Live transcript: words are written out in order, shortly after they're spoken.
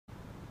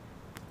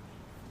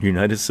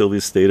United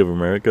Soviet State of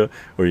America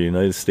or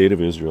United State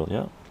of Israel.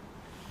 Yeah,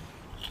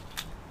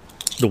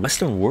 the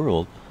Western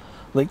world,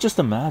 like, just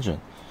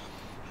imagine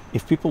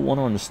if people want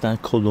to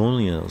understand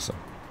colonialism,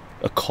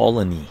 a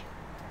colony,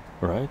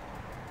 right,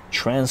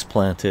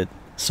 transplanted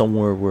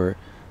somewhere where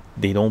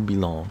they don't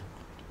belong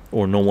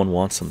or no one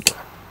wants them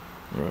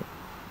there, right,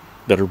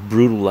 that are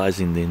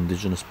brutalizing the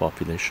indigenous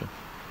population.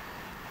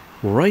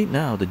 Right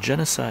now, the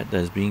genocide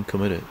that is being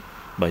committed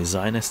by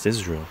Zionist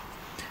Israel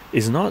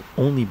is not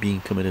only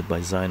being committed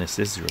by Zionist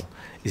Israel,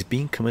 is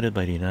being committed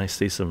by the United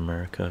States of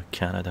America,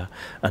 Canada,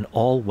 and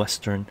all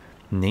Western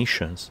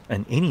nations,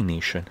 and any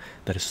nation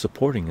that is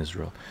supporting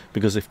Israel.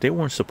 Because if they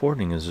weren't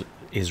supporting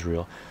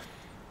Israel,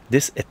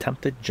 this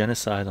attempted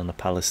genocide on the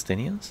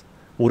Palestinians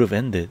would have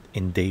ended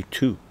in day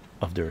 2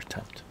 of their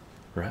attempt,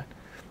 right?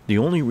 The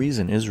only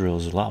reason Israel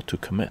is allowed to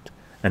commit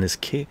and is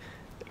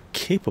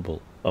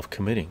capable of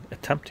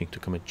attempting to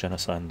commit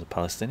genocide on the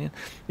Palestinians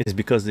is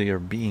because they are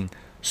being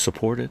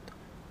supported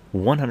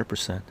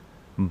 100%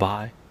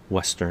 by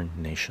Western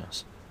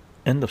nations.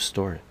 End of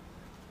story.